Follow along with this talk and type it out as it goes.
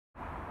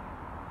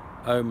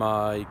Oh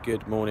my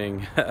good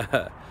morning.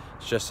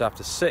 It's just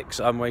after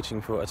 6. I'm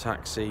waiting for a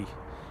taxi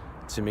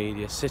to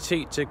Media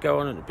City to go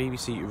on at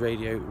BBC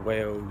Radio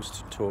Wales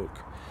to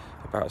talk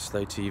about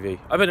slow TV.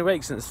 I've been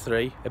awake since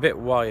 3, a bit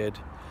wired.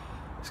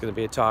 It's going to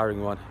be a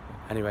tiring one.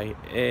 Anyway,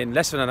 in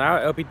less than an hour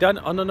it'll be done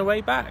on the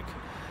way back.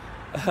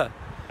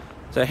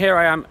 So here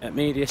I am at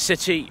Media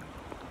City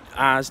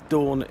as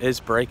dawn is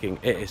breaking.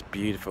 It is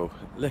beautiful.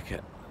 Look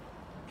at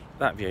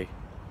that view.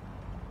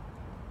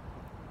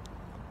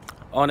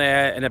 On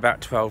air in about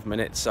 12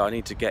 minutes, so I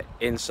need to get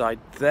inside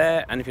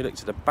there. And if you look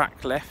to the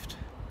back left,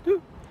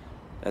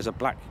 there's a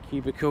black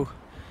cubicle,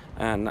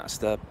 and that's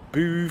the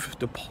booth,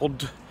 the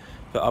pod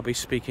that I'll be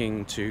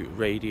speaking to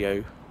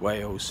Radio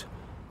Wales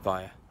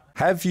via.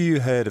 Have you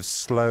heard of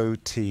slow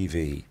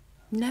TV?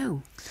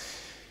 No.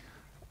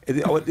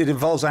 It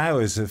involves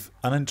hours of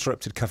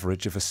uninterrupted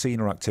coverage of a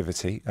scene or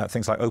activity,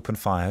 things like open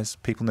fires,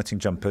 people knitting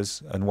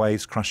jumpers, and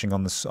waves crashing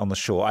on the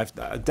shore.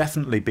 I've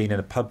definitely been in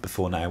a pub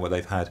before now where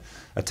they've had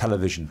a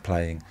television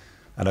playing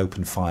an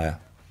open fire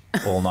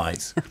all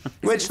night,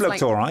 which looked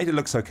like all right. It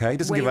looks okay. It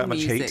doesn't give out much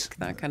music, heat.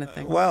 that kind of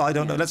thing. Well, I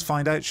don't know. Let's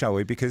find out, shall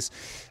we? Because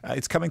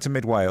it's coming to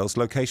Mid Wales.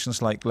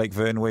 Locations like Lake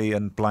Vyrnwy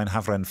and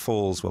Blaenhafren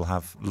Falls will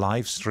have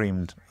live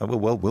streamed.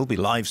 Will be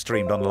live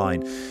streamed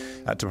online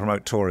to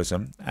promote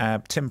tourism.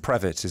 Tim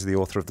Previtt is the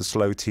author of the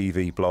Slow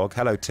TV blog.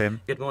 Hello, Tim.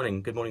 Good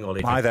morning,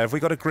 Ollie. Hi there. Have we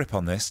got a grip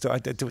on this?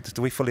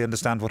 Do we fully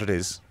understand what it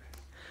is?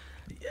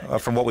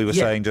 From what we were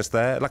saying just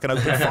there, like an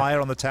open fire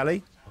on the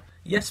telly.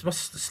 Yes, well,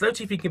 slow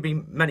TV can be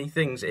many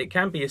things. It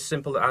can be as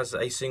simple as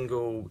a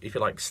single, if you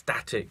like,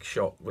 static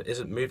shot that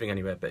isn't moving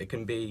anywhere, but it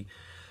can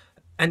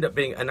end up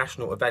being a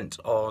national event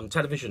on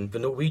television. The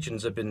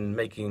Norwegians have been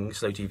making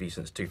slow TV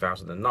since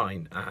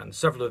 2009, and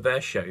several of their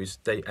shows,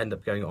 they end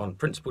up going on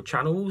principal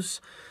channels,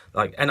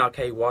 like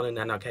NRK1 and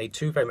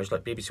NRK2, very much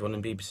like BBC One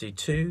and BBC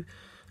Two.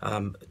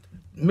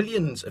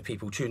 Millions of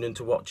people tune in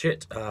to watch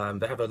it.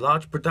 They have a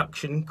large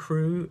production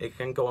crew. It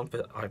can go on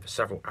for either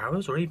several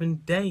hours or even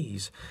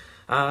days.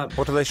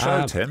 What do they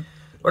show, Tim?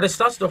 Well, it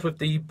started off with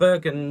the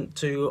Bergen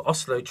to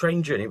Oslo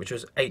train journey, which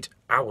was 8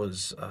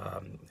 hours.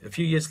 A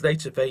few years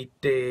later, they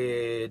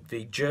did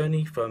the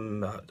journey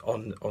from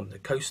on the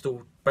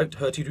coastal boat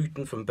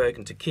Hurtigruten from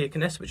Bergen to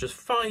Kirkenes, which was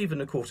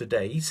 5.25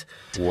 days.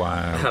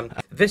 Wow.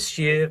 This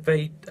year,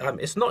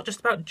 it's not just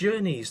about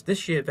journeys.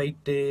 This year, they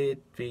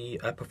did the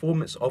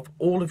performance of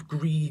all of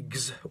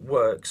Grieg's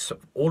works,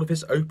 all of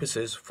his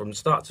opuses from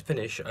start to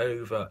finish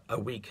over a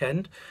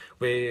weekend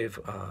with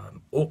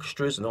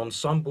orchestras and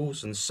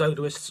ensembles and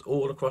soloists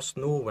all across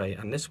Norway.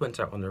 And this went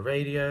out on the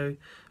radio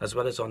as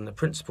well as on the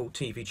principal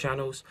TV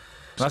channels.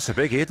 That's a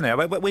biggie, isn't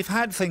it? We've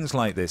had things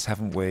like this,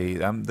 haven't we?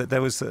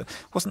 There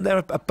wasn't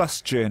there a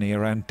bus journey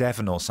around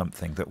Devon or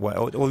something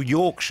or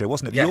Yorkshire,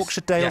 wasn't it? The Yes,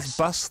 Yorkshire Dales yes.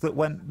 bus that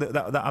went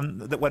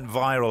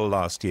viral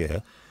last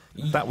year.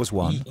 That was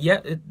one.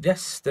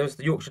 Yes, there was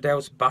the Yorkshire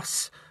Dales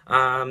bus.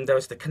 There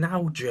was the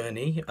canal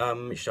journey,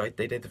 which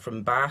they did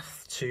from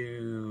Bath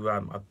to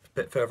a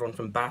bit further on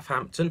from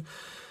Bathampton.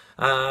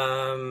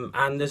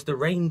 And there's the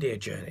reindeer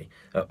journey.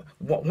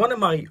 One of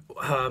my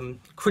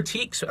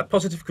critiques, a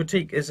positive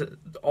critique, is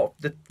of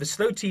the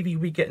slow TV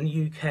we get in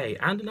the UK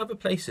and in other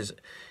places.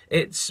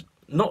 It's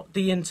not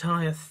the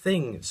entire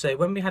thing. So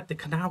when we had the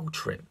canal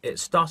trip, it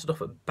started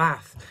off at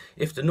Bath.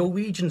 If the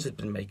Norwegians had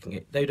been making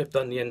it, they'd have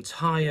done the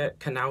entire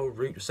canal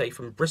route, say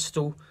from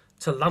Bristol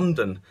to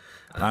London.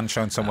 And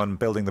shown someone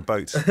building the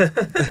boat.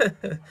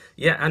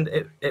 Yeah, and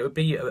it would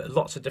be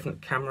lots of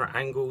different camera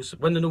angles.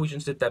 When the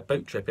Norwegians did their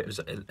boat trip, it was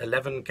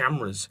 11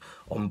 cameras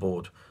on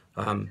board.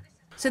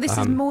 So this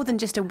is more than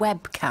just a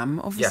webcam,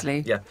 obviously.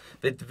 Yeah.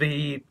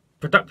 The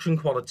production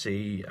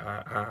quality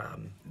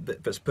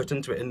that's put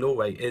into it in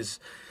Norway is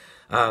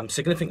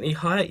significantly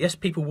higher. Yes,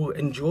 people will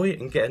enjoy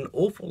it and get an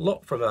awful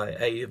lot from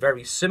a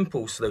very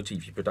simple slow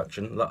TV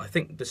production. I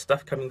think the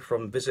stuff coming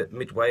from Visit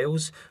Mid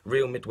Wales,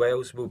 Real Mid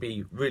Wales, will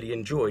be really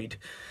enjoyed.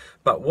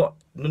 But what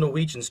the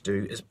Norwegians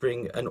do is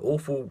bring an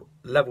awful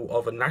level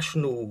of a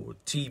national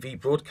TV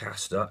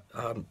broadcaster,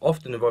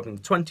 often involving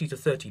 20 to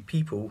 30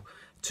 people,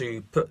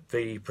 to put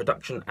the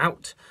production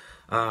out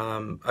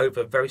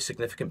over very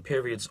significant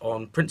periods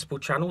on principal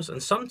channels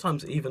and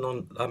sometimes even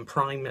on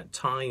prime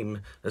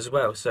time as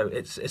well. So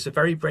it's a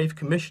very brave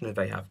commissioner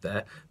they have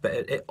there, but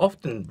it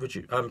often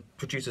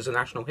produces a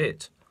national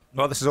hit.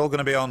 Well, this is all going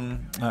to be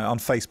on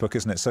Facebook,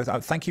 isn't it? So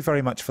thank you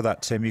very much for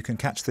that, Tim. You can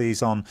catch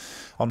these on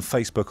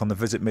Facebook on the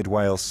Visit Mid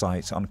Wales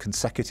site on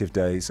consecutive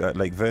days at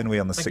Lake Vyrnwy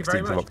on the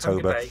 16th of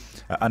October.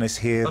 Anis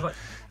here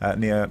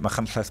near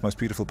Machynlleth, most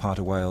beautiful part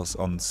of Wales,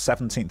 on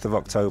 17th of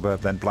October.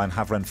 Then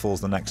Blaenhafren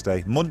Falls the next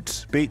day.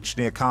 Munt Beach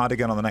near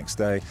Cardigan on the next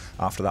day.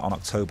 After that on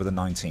October the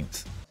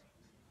 19th.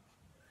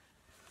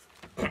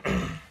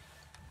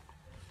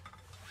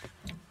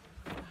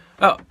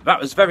 Oh, that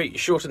was very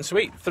short and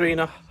sweet,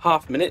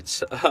 3.5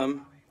 minutes. I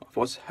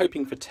was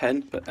hoping for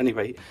 10, but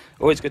anyway,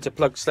 always good to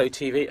plug slow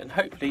TV and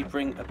hopefully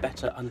bring a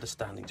better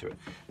understanding to it.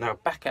 Now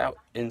back out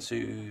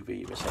into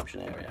the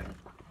reception area.